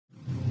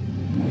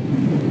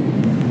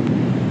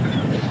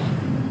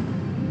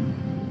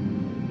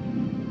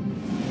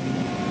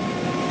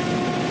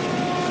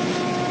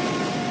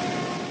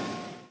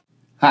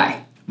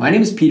Hi, my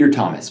name is Peter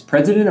Thomas,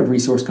 President of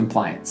Resource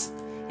Compliance.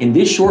 In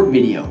this short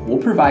video,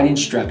 we'll provide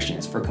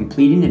instructions for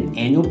completing an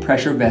annual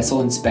pressure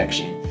vessel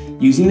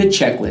inspection using the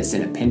checklist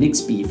in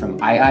Appendix B from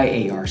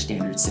IIAR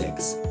Standard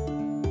 6.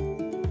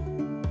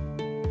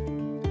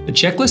 The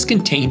checklists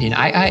contained in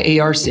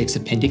IIAR 6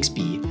 Appendix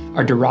B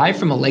are derived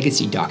from a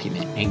legacy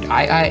document named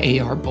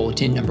IIAR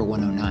Bulletin No.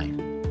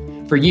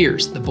 109. For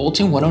years, the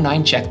Bulletin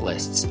 109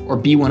 checklists, or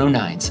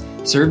B109s,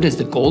 served as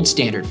the gold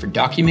standard for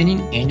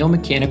documenting annual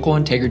mechanical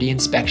integrity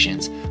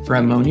inspections for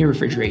ammonia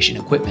refrigeration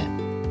equipment.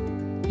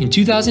 In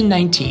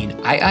 2019,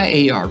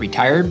 IIAR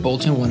retired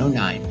Bulletin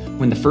 109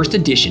 when the first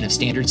edition of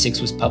Standard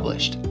 6 was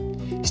published.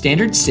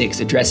 Standard 6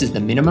 addresses the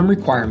minimum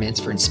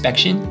requirements for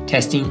inspection,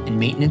 testing, and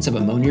maintenance of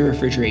ammonia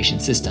refrigeration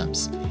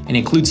systems, and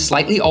includes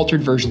slightly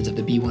altered versions of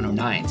the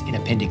B109s in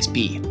Appendix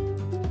B.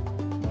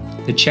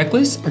 The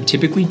checklists are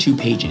typically 2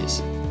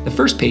 pages. The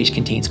first page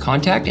contains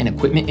contact and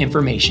equipment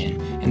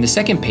information, and the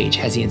second page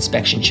has the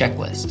inspection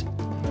checklist.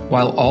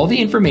 While all the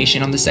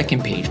information on the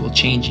second page will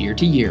change year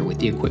to year with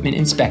the equipment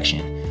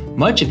inspection,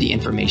 much of the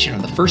information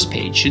on the first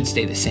page should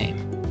stay the same.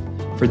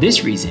 For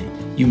this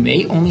reason, you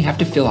may only have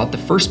to fill out the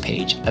first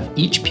page of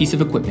each piece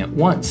of equipment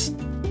once.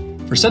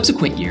 For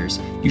subsequent years,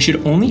 you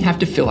should only have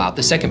to fill out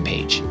the second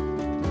page.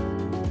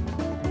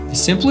 The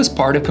simplest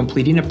part of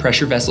completing a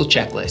pressure vessel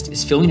checklist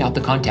is filling out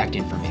the contact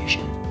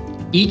information.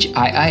 Each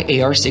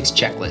IIAR 6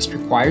 checklist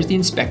requires the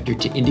inspector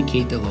to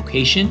indicate the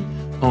location,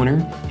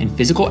 owner, and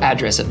physical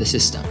address of the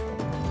system.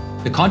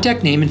 The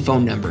contact name and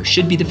phone number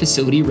should be the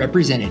facility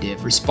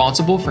representative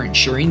responsible for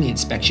ensuring the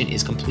inspection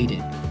is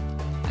completed.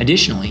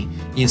 Additionally,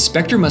 the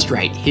inspector must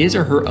write his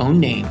or her own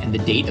name and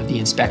the date of the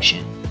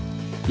inspection.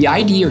 The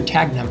ID or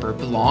tag number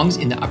belongs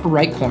in the upper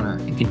right corner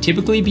and can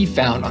typically be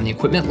found on the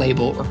equipment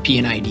label or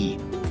P&ID.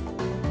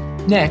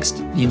 Next,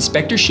 the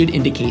inspector should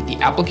indicate the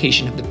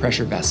application of the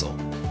pressure vessel.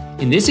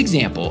 In this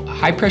example, a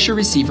high-pressure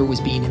receiver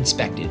was being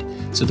inspected,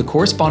 so the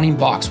corresponding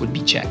box would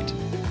be checked.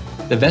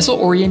 The vessel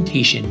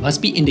orientation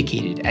must be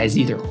indicated as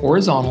either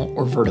horizontal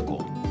or vertical.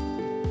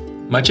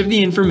 Much of the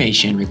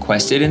information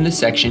requested in the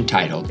section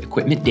titled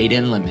Equipment Data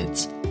and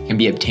Limits can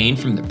be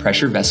obtained from the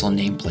pressure vessel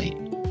nameplate.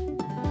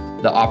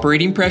 The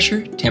operating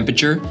pressure,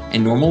 temperature,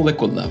 and normal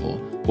liquid level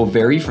will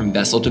vary from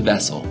vessel to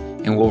vessel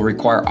and will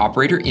require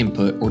operator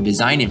input or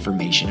design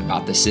information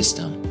about the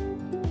system.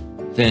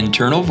 The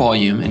internal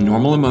volume and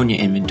normal ammonia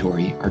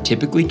inventory are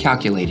typically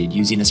calculated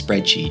using a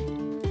spreadsheet.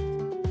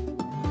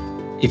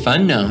 If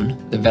unknown,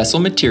 the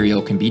vessel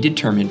material can be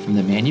determined from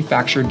the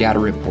Manufacturer Data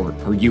Report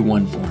or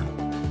U1 form.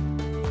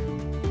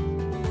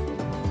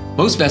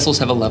 Most vessels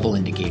have a level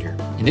indicator.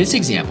 In this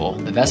example,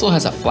 the vessel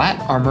has a flat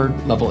armored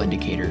level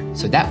indicator,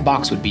 so that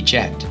box would be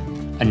checked.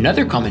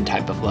 Another common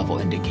type of level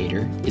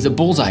indicator is a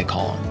bullseye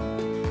column.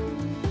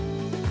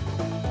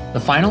 The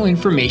final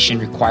information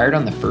required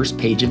on the first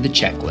page of the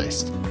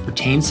checklist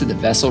pertains to the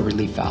vessel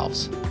relief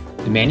valves.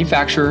 The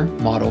manufacturer,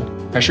 model,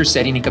 pressure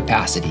setting, and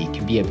capacity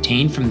can be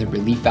obtained from the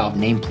relief valve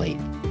nameplate.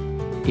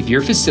 If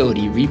your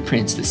facility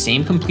reprints the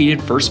same completed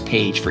first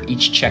page for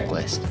each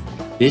checklist,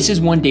 this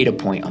is one data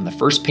point on the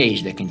first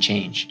page that can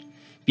change.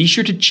 Be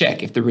sure to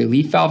check if the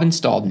relief valve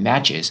installed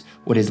matches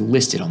what is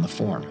listed on the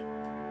form.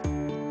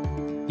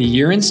 The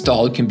year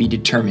installed can be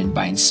determined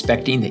by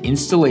inspecting the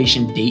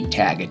installation date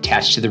tag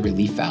attached to the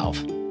relief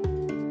valve.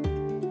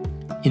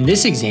 In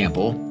this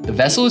example, the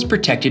vessel is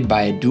protected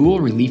by a dual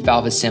relief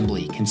valve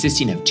assembly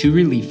consisting of 2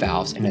 relief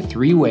valves and a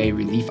 3-way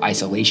relief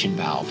isolation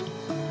valve.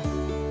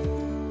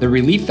 The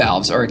relief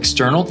valves are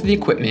external to the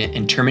equipment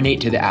and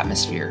terminate to the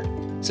atmosphere,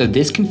 so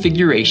this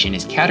configuration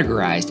is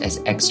categorized as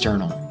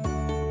external.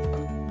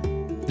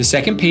 The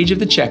second page of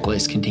the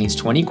checklist contains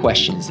 20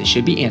 questions that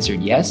should be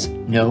answered yes,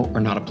 no, or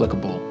not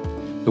applicable.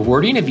 The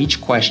wording of each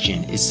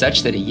question is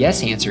such that a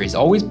yes answer is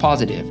always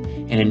positive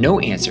and a no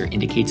answer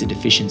indicates a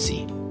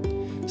deficiency.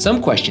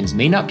 Some questions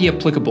may not be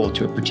applicable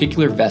to a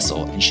particular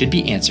vessel and should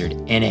be answered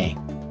NA.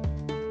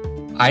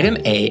 Item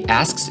A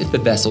asks if the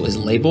vessel is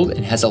labeled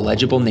and has a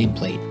legible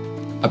nameplate.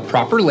 A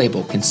proper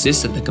label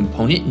consists of the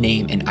component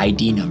name and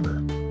ID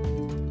number.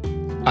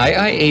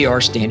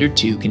 IIAR Standard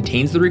 2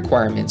 contains the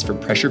requirements for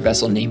pressure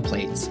vessel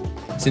nameplates.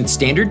 Since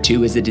Standard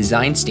 2 is a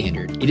design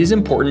standard, it is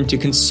important to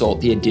consult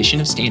the edition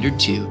of Standard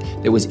 2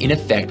 that was in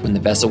effect when the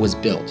vessel was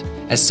built,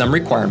 as some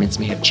requirements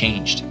may have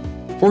changed.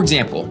 For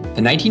example,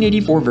 the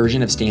 1984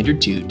 version of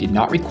Standard 2 did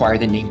not require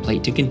the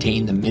nameplate to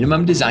contain the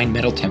minimum design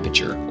metal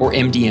temperature, or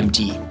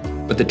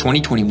MDMT, but the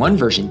 2021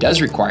 version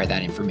does require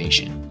that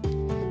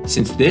information.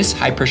 Since this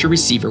high-pressure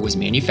receiver was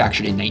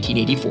manufactured in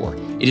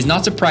 1984, it is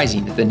not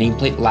surprising that the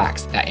nameplate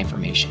lacks that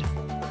information.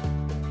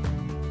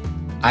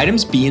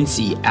 Items B and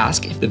C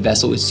ask if the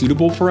vessel is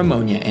suitable for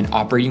ammonia and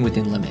operating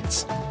within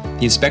limits.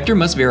 The inspector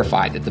must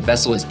verify that the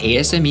vessel is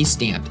ASME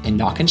stamped and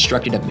not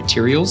constructed of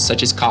materials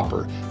such as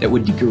copper that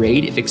would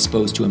degrade if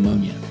exposed to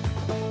ammonia.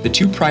 The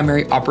 2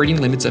 primary operating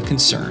limits of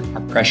concern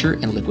are pressure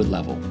and liquid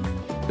level.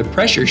 The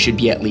pressure should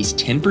be at least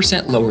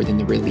 10% lower than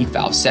the relief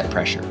valve set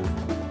pressure.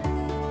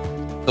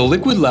 The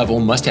liquid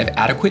level must have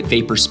adequate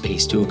vapor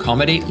space to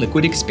accommodate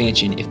liquid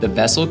expansion if the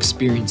vessel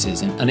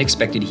experiences an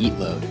unexpected heat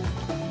load.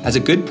 As a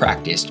good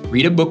practice,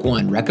 Read a Book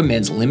 1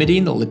 recommends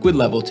limiting the liquid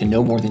level to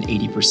no more than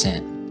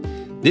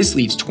 80%. This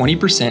leaves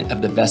 20%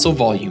 of the vessel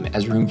volume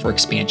as room for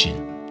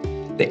expansion.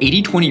 The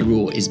 80-20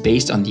 rule is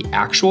based on the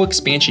actual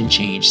expansion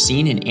change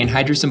seen in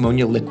anhydrous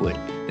ammonia liquid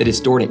that is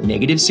stored at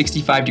negative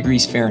 65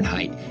 degrees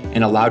Fahrenheit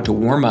and allowed to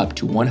warm up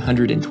to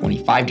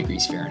 125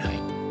 degrees Fahrenheit.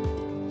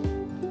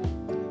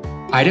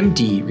 Item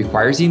D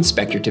requires the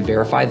inspector to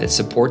verify that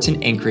supports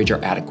and anchorage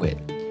are adequate.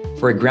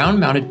 For a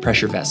ground-mounted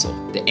pressure vessel,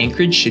 the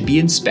anchorage should be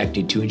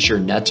inspected to ensure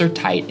nuts are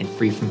tight and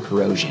free from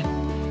corrosion.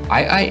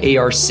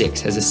 IIAR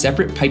 6 has a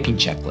separate piping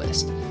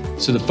checklist,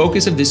 so the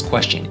focus of this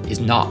question is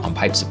not on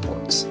pipe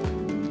supports.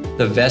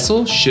 The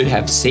vessel should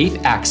have safe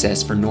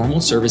access for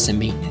normal service and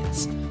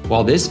maintenance.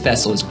 While this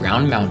vessel is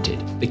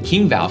ground-mounted, the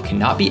king valve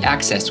cannot be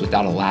accessed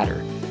without a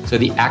ladder, so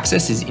the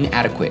access is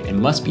inadequate and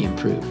must be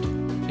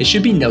improved. It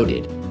should be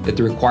noted that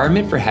the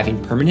requirement for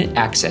having permanent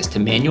access to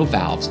manual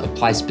valves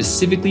applies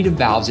specifically to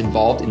valves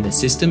involved in the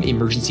system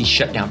emergency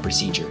shutdown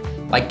procedure,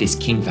 like this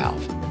king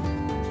valve.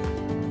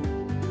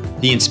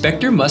 The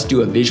inspector must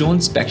do a visual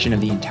inspection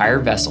of the entire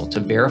vessel to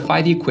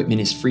verify the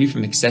equipment is free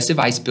from excessive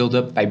ice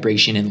buildup,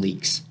 vibration, and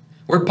leaks.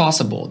 Where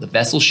possible, the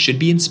vessel should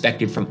be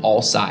inspected from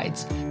all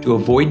sides to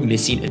avoid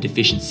missing a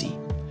deficiency.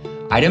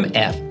 Item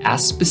F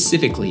asks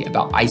specifically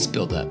about ice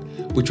buildup,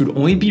 which would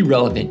only be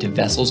relevant to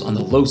vessels on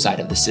the low side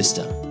of the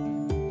system.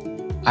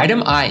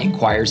 Item I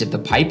inquires if the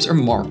pipes are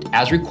marked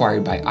as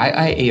required by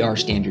IIAR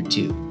Standard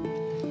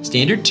 2.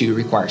 Standard 2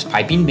 requires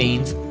piping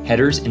mains,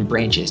 headers, and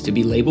branches to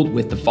be labeled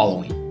with the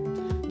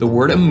following. The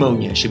word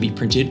ammonia should be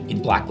printed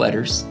in black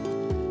letters,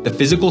 the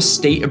physical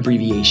state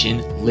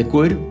abbreviation,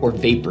 liquid or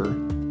vapor,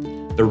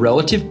 the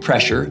relative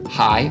pressure,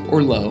 high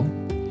or low,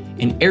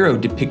 an arrow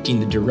depicting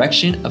the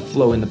direction of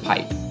flow in the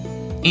pipe,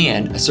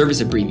 and a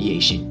service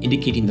abbreviation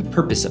indicating the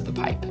purpose of the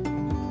pipe.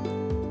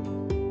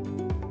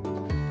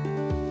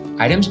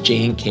 Items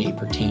J and K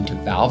pertain to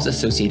valves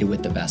associated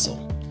with the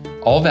vessel.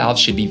 All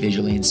valves should be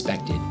visually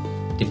inspected.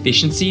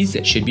 Deficiencies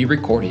that should be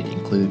recorded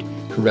include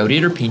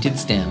corroded or painted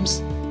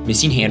stems,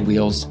 missing hand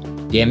wheels,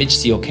 damaged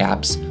seal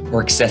caps,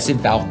 or excessive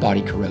valve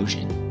body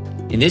corrosion.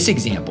 In this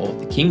example,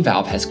 the king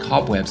valve has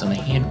cobwebs on the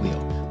hand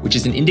wheel, which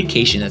is an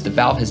indication that the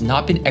valve has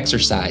not been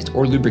exercised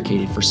or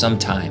lubricated for some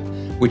time,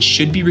 which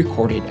should be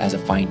recorded as a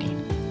finding.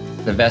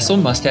 The vessel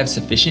must have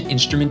sufficient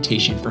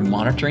instrumentation for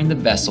monitoring the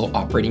vessel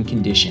operating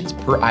conditions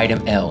per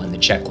item L in the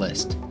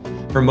checklist.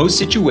 For most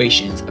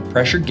situations, a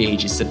pressure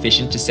gauge is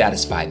sufficient to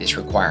satisfy this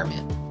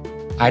requirement.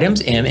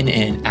 Items M and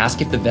N ask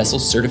if the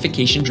vessel's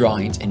certification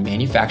drawings and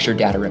manufacturer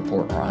data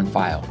report are on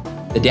file.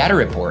 The data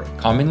report,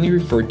 commonly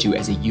referred to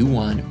as a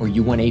U1 or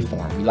U1A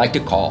form, we like to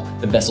call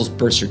the vessel's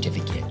birth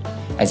certificate,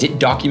 as it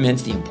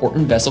documents the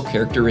important vessel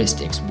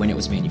characteristics when it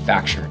was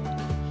manufactured.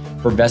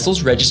 For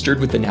vessels registered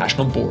with the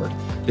National Board,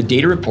 the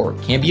data report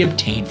can be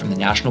obtained from the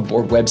National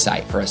Board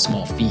website for a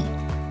small fee.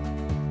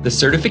 The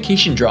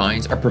certification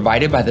drawings are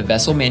provided by the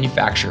vessel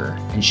manufacturer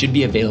and should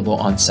be available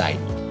on site.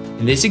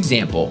 In this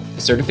example,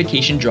 the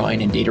certification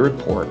drawing and data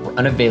report were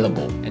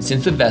unavailable, and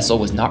since the vessel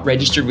was not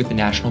registered with the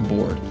National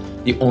Board,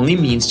 the only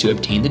means to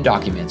obtain the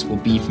documents will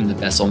be from the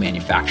vessel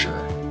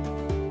manufacturer.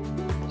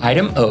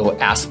 Item O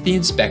asks the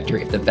inspector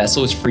if the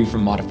vessel is free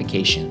from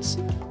modifications.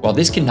 While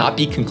this cannot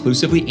be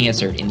conclusively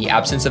answered in the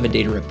absence of a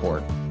data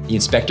report, the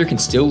inspector can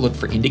still look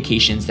for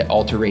indications that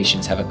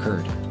alterations have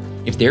occurred.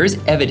 If there is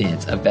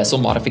evidence of vessel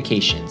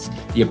modifications,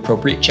 the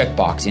appropriate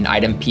checkbox in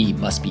item P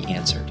must be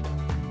answered.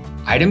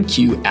 Item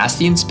Q asks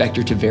the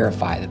inspector to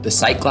verify that the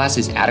sight glass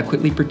is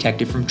adequately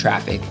protected from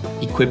traffic,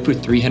 equipped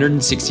with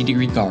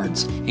 360-degree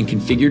guards, and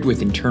configured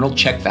with internal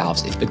check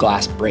valves if the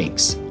glass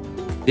breaks.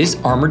 This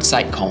armored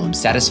sight column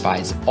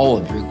satisfies all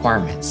of the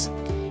requirements.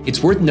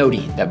 It's worth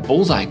noting that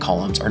bullseye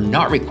columns are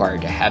not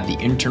required to have the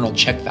internal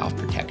check valve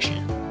protection.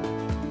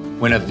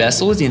 When a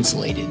vessel is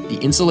insulated, the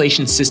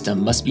insulation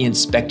system must be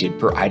inspected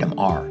per item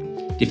R.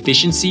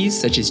 Deficiencies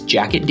such as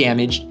jacket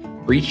damage,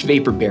 breached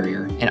vapor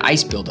barrier, and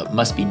ice buildup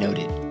must be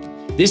noted.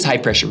 This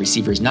high-pressure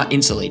receiver is not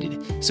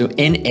insulated, so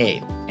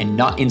NA and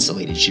not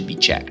insulated should be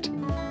checked.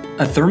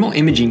 A thermal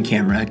imaging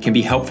camera can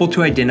be helpful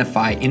to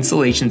identify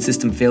insulation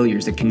system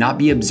failures that cannot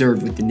be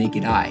observed with the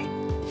naked eye.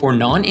 For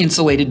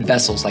non-insulated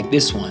vessels like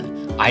this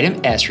one, item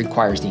S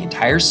requires the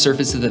entire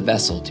surface of the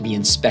vessel to be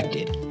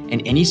inspected,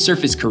 and any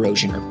surface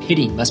corrosion or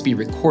pitting must be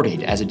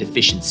recorded as a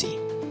deficiency.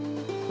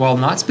 While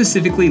not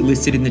specifically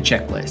listed in the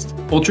checklist,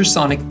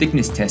 ultrasonic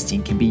thickness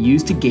testing can be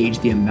used to gauge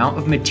the amount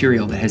of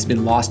material that has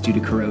been lost due to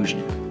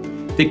corrosion.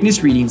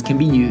 Thickness readings can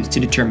be used to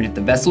determine if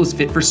the vessel is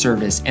fit for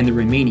service and the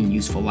remaining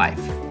useful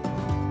life.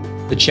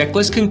 The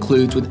checklist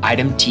concludes with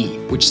item T,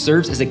 which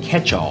serves as a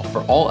catch-all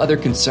for all other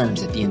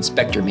concerns that the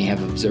inspector may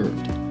have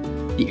observed.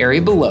 The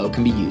area below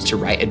can be used to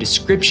write a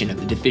description of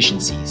the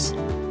deficiencies.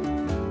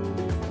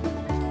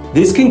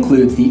 This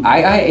concludes the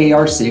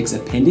IIAR 6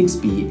 Appendix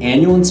B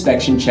Annual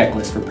Inspection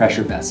Checklist for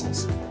Pressure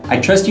Vessels. I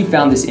trust you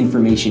found this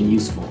information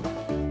useful.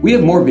 We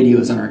have more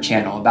videos on our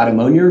channel about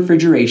ammonia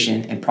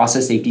refrigeration and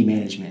process safety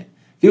management.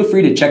 Feel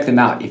free to check them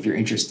out if you're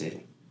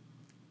interested.